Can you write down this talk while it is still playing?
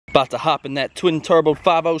About to hop in that twin turbo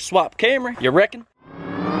 5.0 swap Camry, you reckon?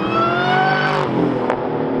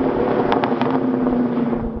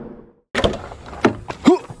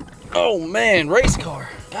 Oh man, race car.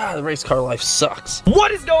 God, the race car life sucks.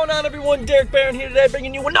 What is going on, everyone? Derek Baran here today,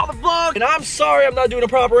 bringing you another vlog. And I'm sorry I'm not doing a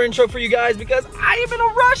proper intro for you guys because I am in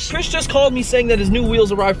a rush. Chris just called me saying that his new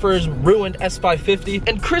wheels arrived for his ruined S550.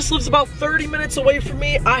 And Chris lives about 30 minutes away from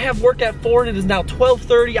me. I have work at 4 and it is now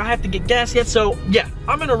 12:30. I have to get gas yet. So yeah,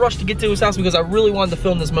 I'm in a rush to get to his house because I really wanted to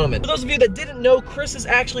film this moment. For those of you that didn't know, Chris is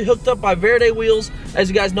actually hooked up by Verde Wheels. As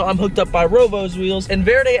you guys know, I'm hooked up by Rovo's Wheels. And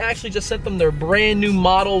Verde actually just sent them their brand new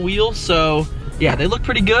model wheels. So yeah, they look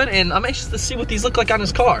pretty good, and I'm anxious to see what these look like on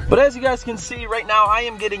his car. But as you guys can see, right now I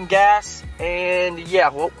am getting gas, and yeah,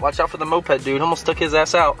 well, watch out for the moped dude. Almost took his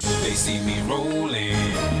ass out. They see me rolling,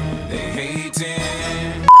 they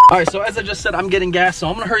hating. All right, so as I just said, I'm getting gas, so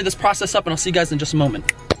I'm gonna hurry this process up, and I'll see you guys in just a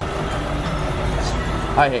moment.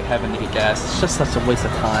 I hate having to get gas. It's just such a waste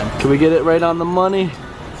of time. Can we get it right on the money?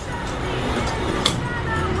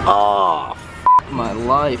 Oh, f my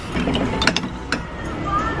life.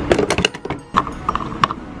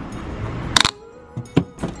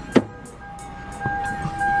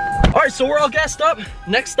 All right, so we're all gassed up.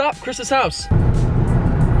 Next stop, Chris's house.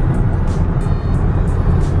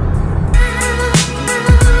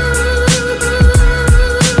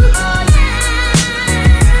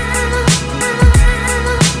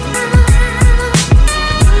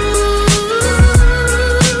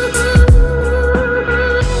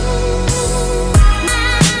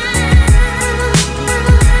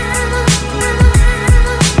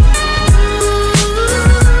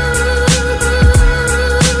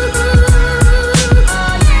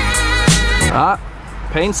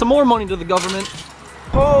 Paying some more money to the government.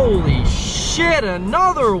 Holy shit,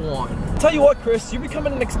 another one. Tell you what, Chris, you're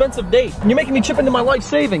becoming an expensive date. And you're making me chip into my life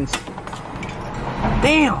savings.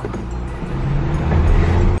 Damn.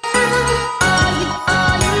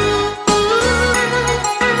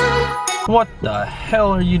 What the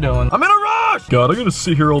hell are you doing? I'm in a rush! God, I'm gonna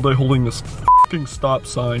sit here all day holding this fucking stop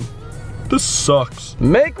sign. This sucks.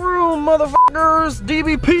 Make room, motherfuckers!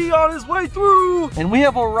 DBP on his way through! And we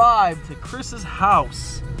have arrived to Chris's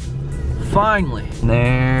house. Finally.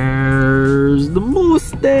 There's the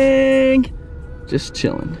Mustang. Just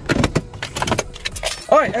chilling.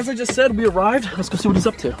 All right, as I just said, we arrived. Let's go see what he's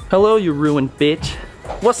up to. Hello, you ruined bitch.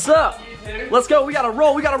 What's up? Let's go, we gotta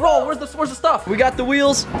roll, we gotta roll. Where's the stuff? We got the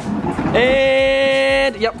wheels.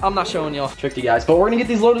 And yep, I'm not showing y'all. Tricked you guys. But we're gonna get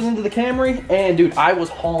these loaded into the Camry. And dude, I was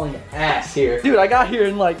hauling ass here. Dude, I got here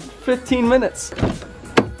in like 15 minutes.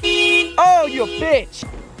 Oh, you a bitch.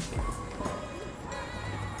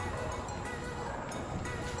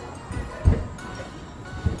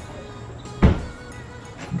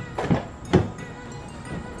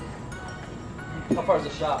 How far is the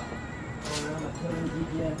shop?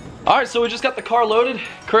 All right, so we just got the car loaded.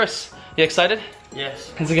 Chris, you excited?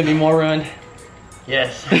 Yes. Is it gonna be more ruined?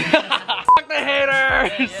 Yes. Fuck the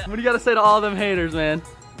haters! Yeah. What do you gotta say to all them haters, man?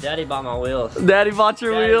 Daddy bought my wheels. Daddy bought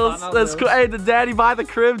your wheels? That's cool. Hey, did Daddy buy the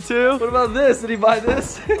crib too? What about this? Did he buy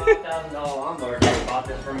this? $5,000 lawnmower. Daddy bought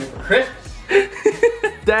this for me for Christmas.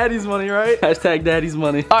 Daddy's money, right? Hashtag daddy's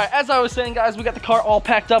money. All right, as I was saying, guys, we got the car all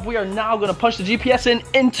packed up. We are now gonna punch the GPS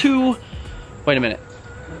into, wait a minute.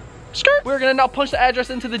 Skirt. We're gonna now punch the address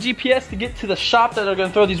into the GPS to get to the shop that are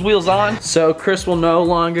gonna throw these wheels on. So Chris will no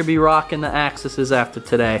longer be rocking the Axis after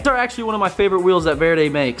today. These are actually one of my favorite wheels that Verde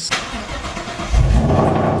makes.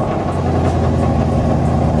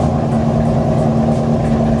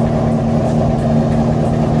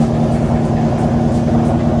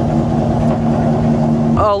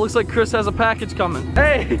 Oh, looks like Chris has a package coming.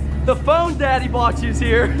 Hey, the phone Daddy bought you's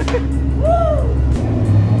here. Woo!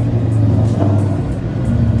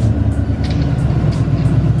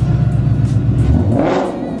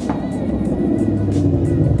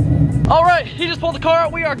 All right, he just pulled the car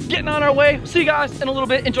out. We are getting on our way. See you guys in a little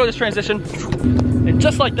bit. Enjoy this transition. And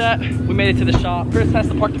just like that, we made it to the shop. Chris has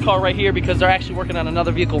to park the car right here because they're actually working on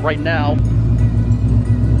another vehicle right now.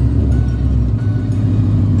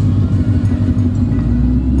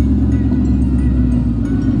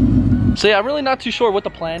 So yeah, I'm really not too sure what the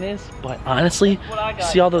plan is, but honestly,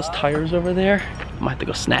 see all those tires over there? I might have to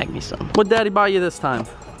go snag me some. What Daddy buy you this time?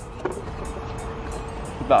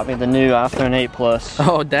 Bought me the new iPhone 8 Plus.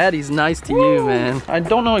 Oh, Daddy's nice to you, man. I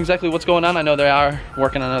don't know exactly what's going on. I know they are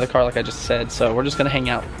working on another car like I just said, so we're just gonna hang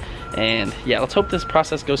out. And yeah, let's hope this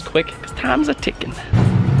process goes quick because time's a ticking.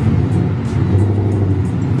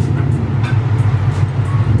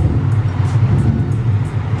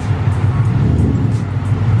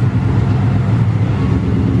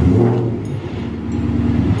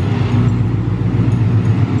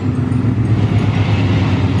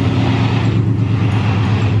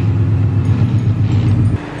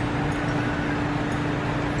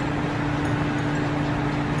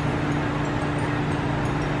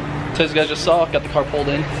 So as you guys just saw, got the car pulled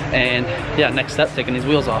in, and yeah, next step, taking these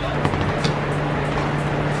wheels off. You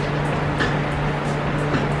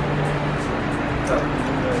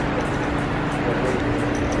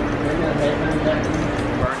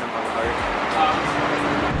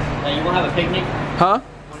wanna have a picnic? Huh?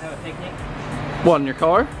 Wanna have a picnic? What, in your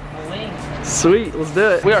car? Wings. Sweet, let's do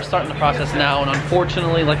it. We are starting the process now, and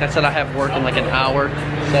unfortunately, like I said, I have work in like an hour,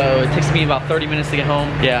 so it takes me about 30 minutes to get home.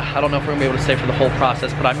 Yeah, I don't know if we're gonna be able to stay for the whole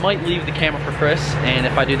process, but I might leave the camera for Chris, and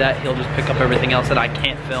if I do that, he'll just pick up everything else that I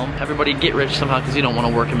can't film. Everybody get rich somehow, because you don't want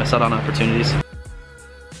to work and miss out on opportunities.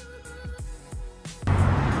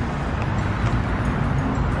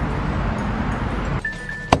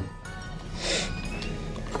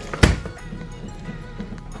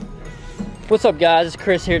 What's up guys, it's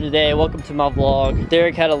Chris here today. Welcome to my vlog.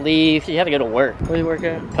 Derek had to leave. He had to go to work. Where did he work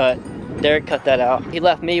at? Cut. Derek cut that out. He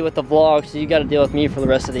left me with the vlog, so you gotta deal with me for the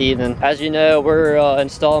rest of the evening. As you know, we're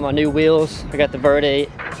installing my new wheels. I got the Verde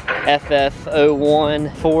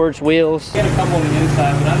FF01 forged wheels. Got a couple on the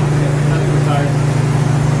inside, but I don't think the tires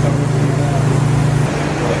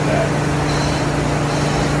like that.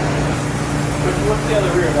 What's the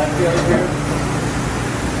other rear? That's the other rear?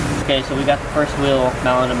 Okay, so we got the first wheel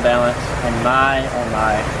mounted and balanced, and my, oh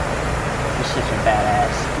my, this shit's a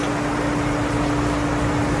badass.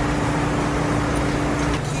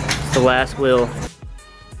 It's the last wheel.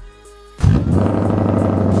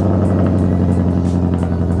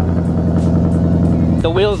 The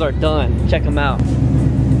wheels are done. Check them out.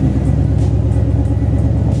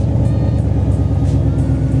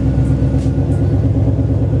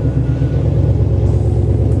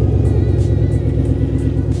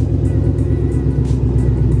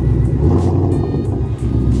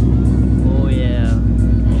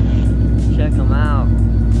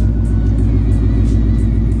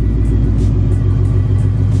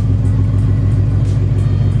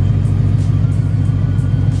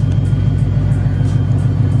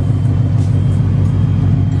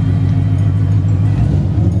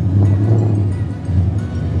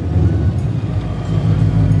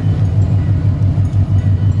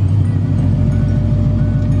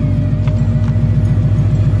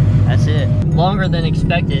 Longer than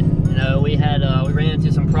expected. You know, we ran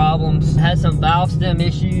into some problems, had some valve stem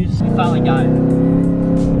issues. We finally got it.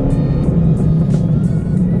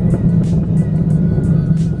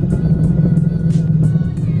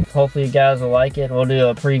 Hopefully you guys will like it. We'll do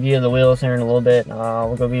a preview of the wheels here in a little bit.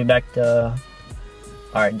 We're gonna be back to,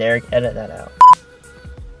 all right, Derek, edit that out.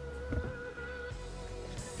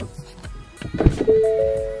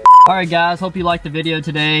 All right guys, hope you liked the video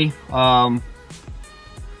today.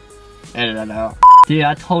 Edit that out. Dude,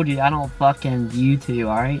 I told you I don't fucking YouTube,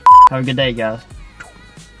 alright? Have a good day, guys.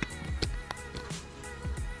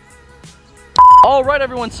 Alright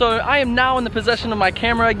everyone, so I am now in the possession of my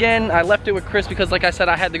camera again. I left it with Chris because like I said,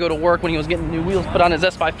 I had to go to work when he was getting new wheels put on his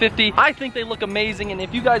S550. I think they look amazing, and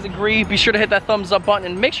if you guys agree, be sure to hit that thumbs up button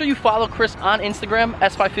and make sure you follow Chris on Instagram,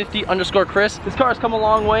 S550_Chris. This car has come a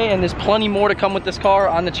long way, and there's plenty more to come with this car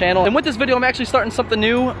on the channel. And with this video, I'm actually starting something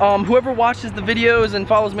new. Whoever watches the videos and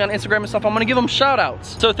follows me on Instagram and stuff, I'm gonna give them shout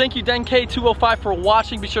outs. So thank you DenK205 for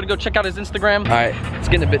watching. Be sure to go check out his Instagram. Alright, it's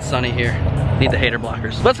getting a bit sunny here. Need the hater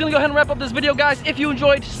blockers. But that's gonna go ahead and wrap up this video, guys. If you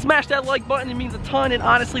enjoyed, smash that like button. It means a ton, and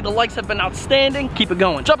honestly, the likes have been outstanding. Keep it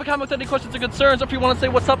going. Drop a comment with any questions or concerns, or if you want to say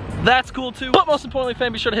what's up, that's cool too. But most importantly,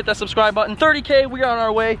 fam, be sure to hit that subscribe button. 30K, we are on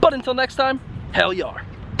our way. But until next time, hell yar.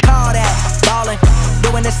 Call that ballin',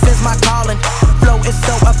 doing this is my calling. Flow is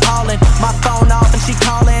so appalling. My phone off and she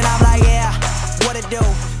calling. I'm like, yeah, what it do?